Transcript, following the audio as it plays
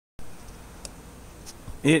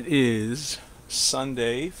It is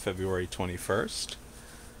Sunday, February 21st.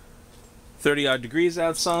 30 odd degrees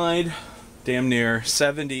outside, damn near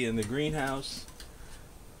 70 in the greenhouse.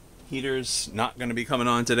 Heater's not going to be coming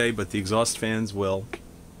on today, but the exhaust fans will.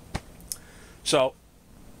 So,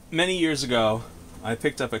 many years ago, I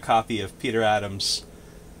picked up a copy of Peter Adams'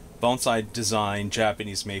 Bonsai Design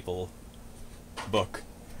Japanese Maple book,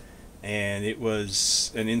 and it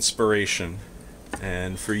was an inspiration.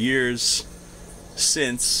 And for years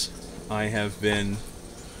since, I have been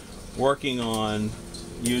working on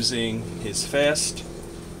using his fast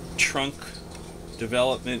trunk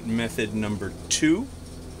development method number 2.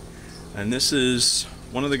 And this is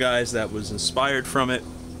one of the guys that was inspired from it.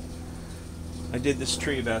 I did this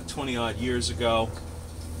tree about 20 odd years ago.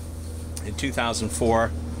 In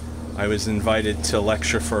 2004, I was invited to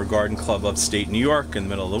lecture for a garden club upstate New York in the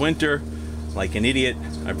middle of the winter. Like an idiot,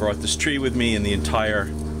 I brought this tree with me, and the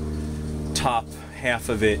entire top half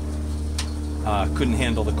of it couldn't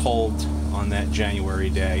handle the cold on that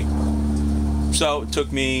January day. So it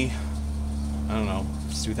took me, I don't know,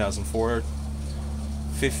 it's 2004,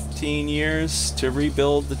 15 years to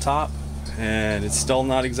rebuild the top, and it's still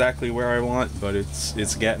not exactly where I want, but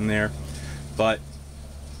it's getting there. But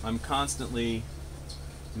I'm constantly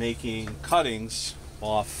making cuttings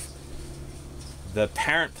off the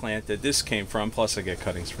parent plant that this came from, plus I get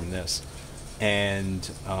cuttings from this. And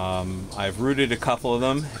I've rooted a couple of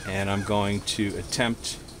them, and I'm going to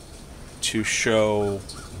attempt to show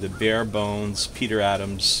the bare bones Peter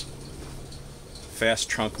Adams fast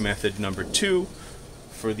trunk method number 2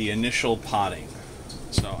 for the initial potting.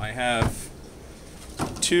 So I have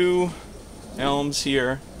 2 elms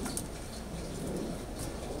here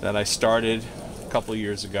that I started a couple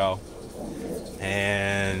years ago,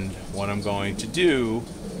 and what I'm going to do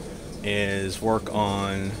is work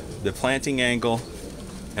on the planting angle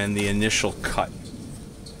and the initial cut.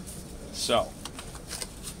 So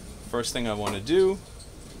first thing I want to do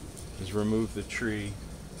is remove the tree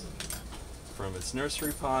from its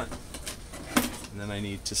nursery pot, and then I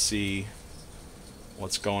need to see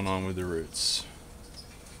what's going on with the roots.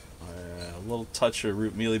 A little touch of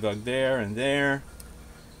root mealybug there and there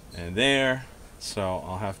and there, so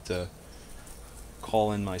I'll have to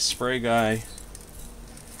call in my spray guy.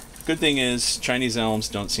 Good thing is Chinese elms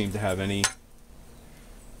don't seem to have any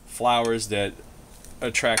flowers that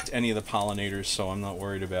attract any of the pollinators, so I'm not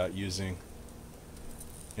worried about using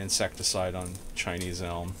insecticide on Chinese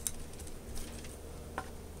elm.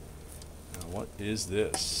 Now, what is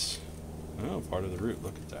this? Oh, part of the root.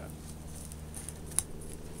 Look at that.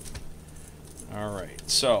 Alright,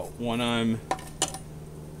 so when I'm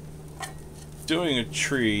doing a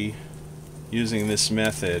tree using this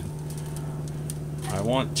method, I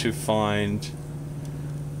want to find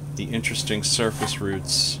the interesting surface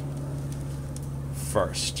roots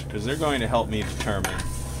first, because they're going to help me determine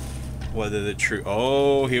whether the tree...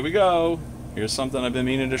 Oh, here we go. Here's something I've been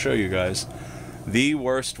meaning to show you guys. The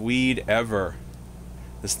worst weed ever.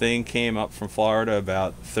 This thing came up from Florida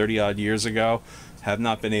about 30 odd years ago. Have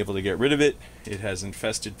not been able to get rid of it. It has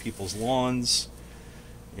infested people's lawns.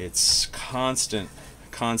 It's constant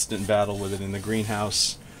battle with it in the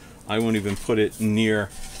greenhouse. I won't even put it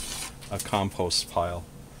near a compost pile.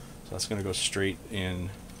 So that's going to go straight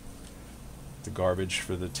in the garbage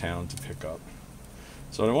for the town to pick up.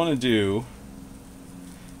 So what I want to do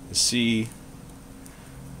is see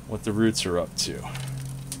what the roots are up to.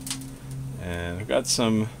 And I've got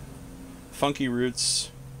some funky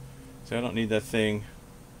roots, so I don't need that thing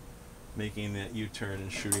making that U-turn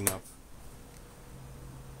and shooting up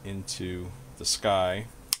into the sky.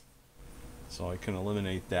 So I can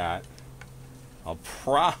eliminate that. I'll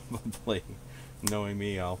probably, knowing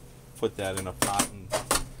me, I'll put that in a pot and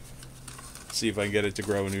see if I can get it to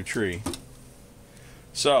grow a new tree.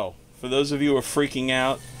 So, for those of you who are freaking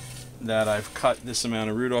out that I've cut this amount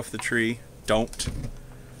of root off the tree, don't.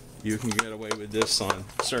 You can get away with this on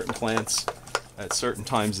certain plants at certain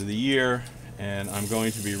times of the year, and I'm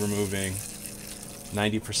going to be removing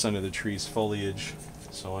 90% of the tree's foliage,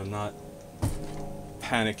 so I'm not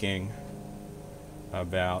panicking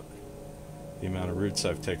about the amount of roots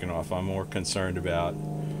I've taken off. I'm more concerned about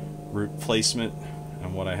root placement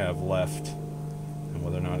and what I have left and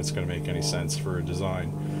whether or not it's going to make any sense for a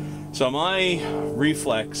design. So my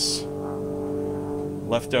reflex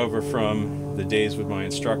left over from the days with my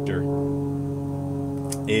instructor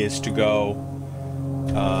is to go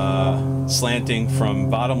slanting from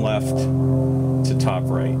bottom left to top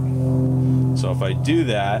right. So if I do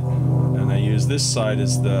that and I use this side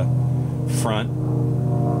as the front,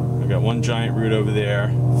 I've got one giant root over there,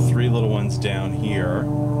 3 little ones down here.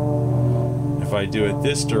 If if I do it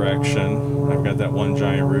this direction, I've got that one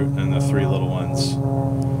giant root and the 3 little ones.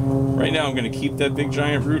 Right now I'm going to keep that big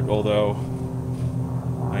giant root, although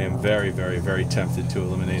I am very, very, very tempted to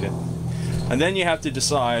eliminate it. And then you have to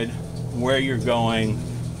decide where you're going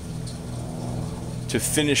to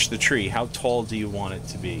finish the tree. How tall do you want it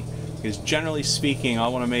to be? Because generally speaking, I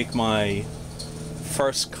want to make my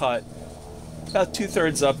first cut about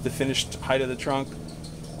 2/3 up the finished height of the trunk.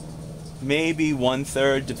 Maybe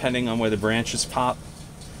 1/3 depending on where the branches pop.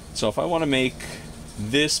 So if I want to make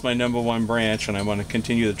this my number 1 branch and I want to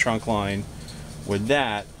continue the trunk line with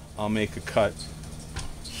that, I'll make a cut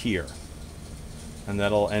here. And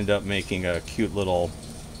that'll end up making a cute little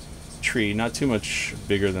tree, not too much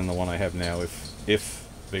bigger than the one I have now, if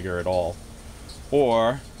bigger at all.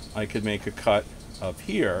 Or I could make a cut up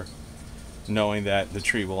here, knowing that the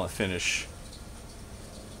tree will finish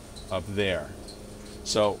up there.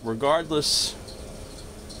 So regardless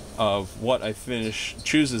of what I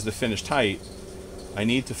choose as the finished height, I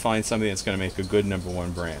need to find something that's going to make a good number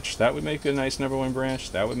 1 branch. That would make a nice number 1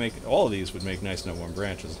 branch. That would make, all of these would make nice number 1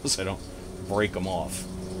 branches, unless I don't break them off.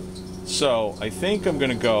 So I think I'm going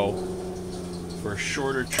to go for a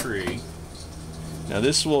shorter tree. Now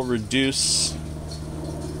this will reduce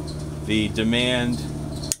the demand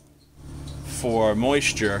for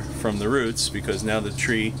moisture from the roots, because now the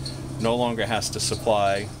tree no longer has to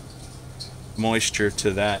supply moisture to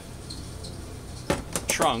that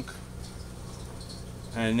trunk.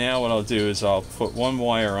 And now what I'll do is I'll put 1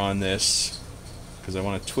 wire on this, because I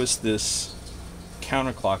want to twist this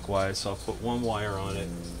counterclockwise, so I'll put 1 wire on it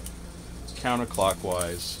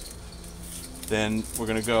counterclockwise. Then we're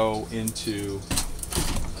going to go into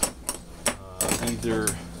either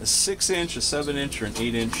a 6-inch, a 7-inch, or an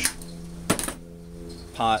 8-inch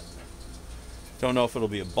pot. Don't know if it'll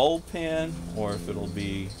be a bulb pan or if it'll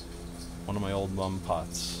be one of my old mum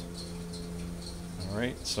pots.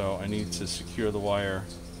 Alright, so I need to secure the wire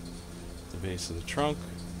at the base of the trunk.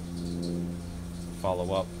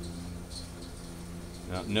 Follow up.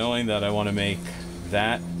 Now, knowing that I want to make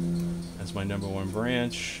that as my number 1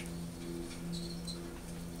 branch,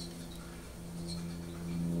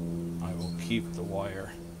 I will keep the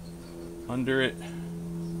wire under it.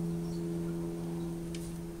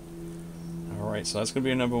 Alright, so that's going to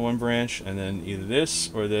be a number 1 branch, and then either this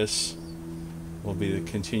or this will be the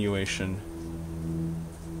continuation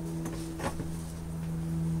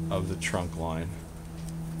of the trunk line.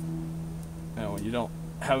 Now when you don't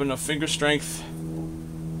have enough finger strength,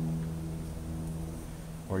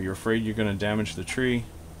 or you're afraid you're going to damage the tree,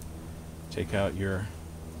 take out your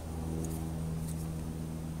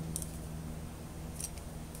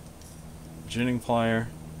ginning plier,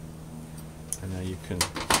 and now you can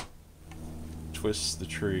twist the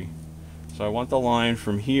tree. So I want the line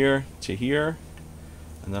from here to here,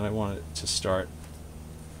 and then I want it to start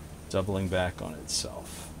doubling back on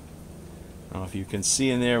itself. I don't know if you can see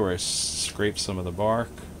in there where I scraped some of the bark.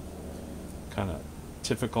 Kind of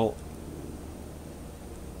typical.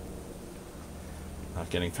 Not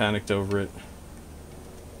getting panicked over it.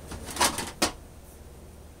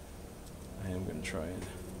 I am going to try and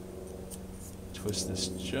twist this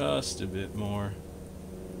just a bit more.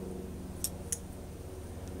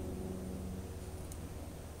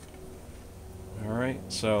 Alright,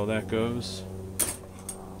 so that goes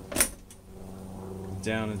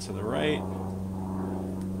down and to the right,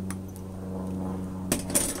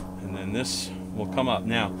 and then this will come up.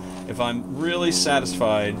 Now if I'm really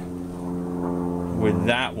satisfied with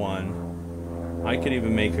that one, I can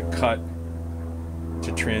even make a cut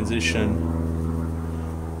to transition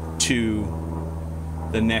to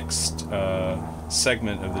the next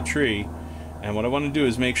segment of the tree. And what I want to do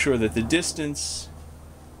is make sure that the distance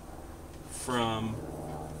from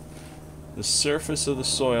the surface of the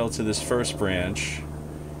soil to this first branch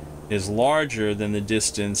is larger than the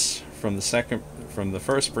distance from the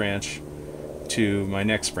first branch to my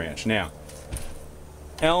next branch. Now,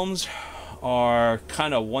 elms are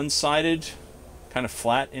kind of one-sided, kind of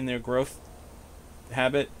flat in their growth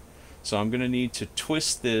habit, so I'm going to need to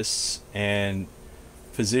twist this and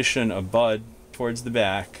position a bud towards the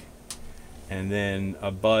back, and then a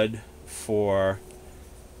bud for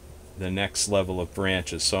the next level of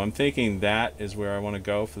branches. So I'm thinking that is where I want to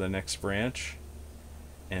go for the next branch,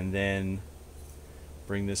 and then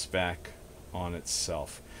bring this back on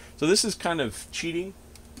itself. So this is kind of cheating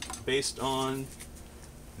based on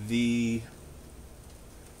the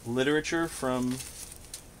literature from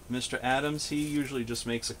Mr. Adams. He usually just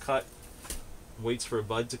makes a cut, waits for a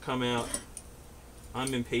bud to come out.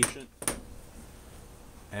 I'm impatient,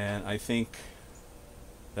 and I think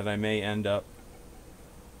that I may end up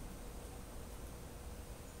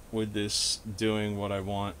with this doing what I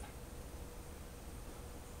want.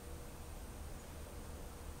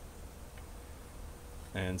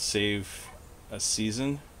 And save a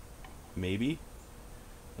season, maybe.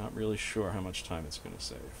 Not really sure how much time it's going to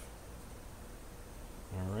save.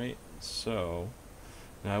 Alright, so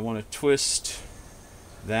now I want to twist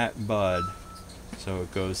that bud so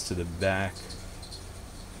it goes to the back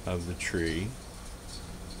of the tree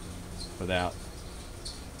without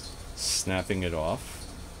snapping it off.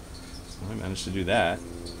 I managed to do that,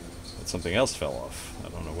 but something else fell off. I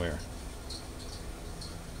don't know where.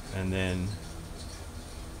 And then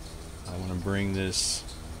I want to bring this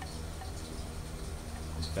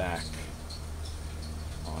back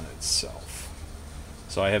on itself.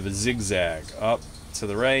 So I have a zigzag up to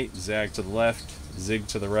the right, zag to the left, zig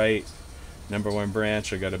to the right. Number 1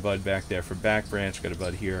 branch, I got a bud back there for back branch, got a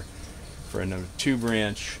bud here for a number 2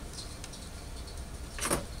 branch.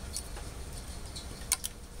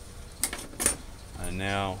 And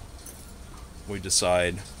now we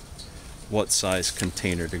decide what size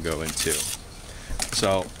container to go into.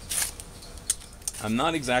 So I'm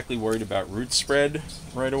not exactly worried about root spread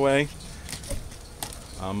right away.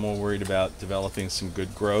 I'm more worried about developing some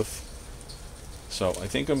good growth. So I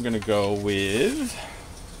think I'm going to go with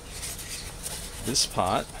this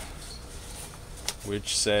pot,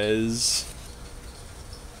 which says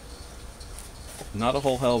not a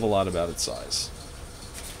whole hell of a lot about its size.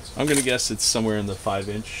 I'm going to guess it's somewhere in the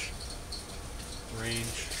 5-inch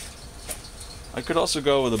range. I could also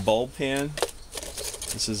go with a bulb pan.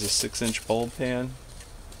 This is a 6-inch bulb pan.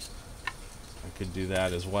 I could do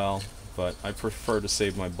that as well, but I prefer to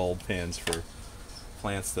save my bulb pans for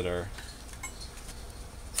plants that are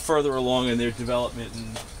further along in their development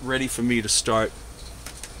and ready for me to start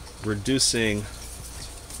reducing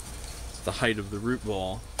the height of the root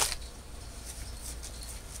ball.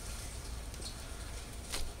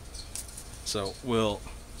 So we'll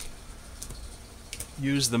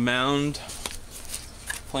use the mound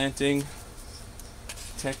planting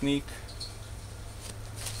technique.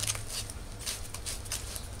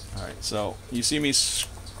 Alright, so you see me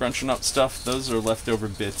scrunching up stuff. Those are leftover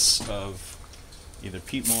bits of either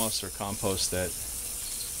peat moss or compost that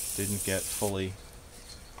didn't get fully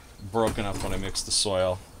broken up when I mixed the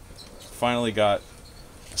soil. Finally got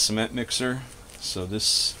a cement mixer, so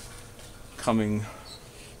this coming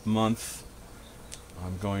month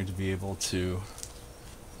I'm going to be able to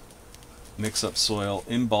mix up soil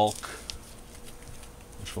in bulk,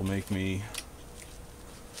 which will make me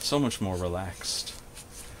so much more relaxed.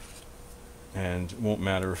 And it won't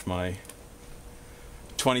matter if my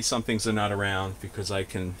 20-somethings are not around, because I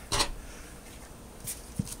can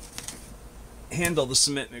handle the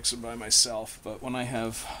cement mixer by myself. But when I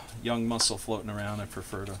have young muscle floating around, I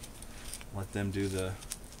prefer to let them do the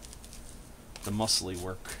muscly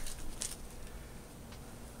work.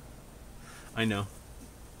 I know,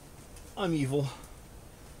 I'm evil,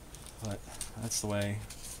 but that's the way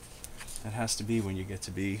it has to be when you get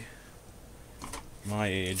to be my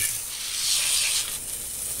age.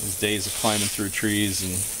 Those days of climbing through trees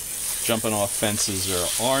and jumping off fences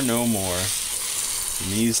are no more. The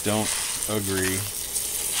knees don't agree.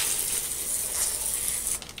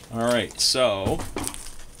 Alright, so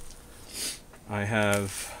I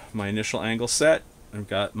have my initial angle set. I've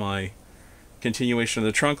got my continuation of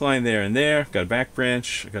the trunk line there and there. Got a back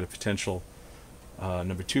branch. I've got a potential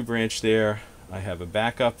number 2 branch there. I have a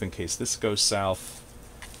backup in case this goes south.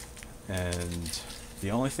 And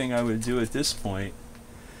the only thing I would do at this point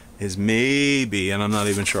is maybe, and I'm not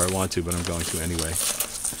even sure I want to, but I'm going to anyway,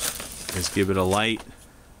 is give it a light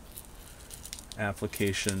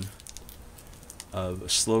application of a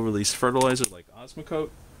slow release fertilizer like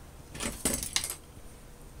Osmocote.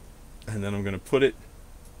 And then I'm going to put it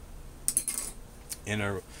in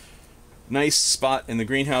a nice spot in the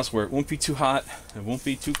greenhouse where it won't be too hot, it won't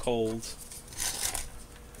be too cold,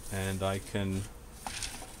 and I can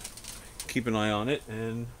keep an eye on it.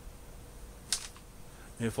 And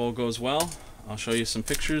if all goes well, I'll show you some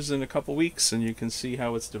pictures in a couple weeks and you can see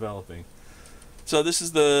how it's developing. So this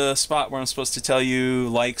is the spot where I'm supposed to tell you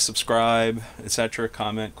like, subscribe, etc.,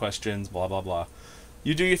 comment, questions, blah blah blah.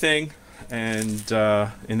 You do your thing, and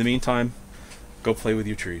in the meantime, go play with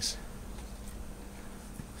your trees.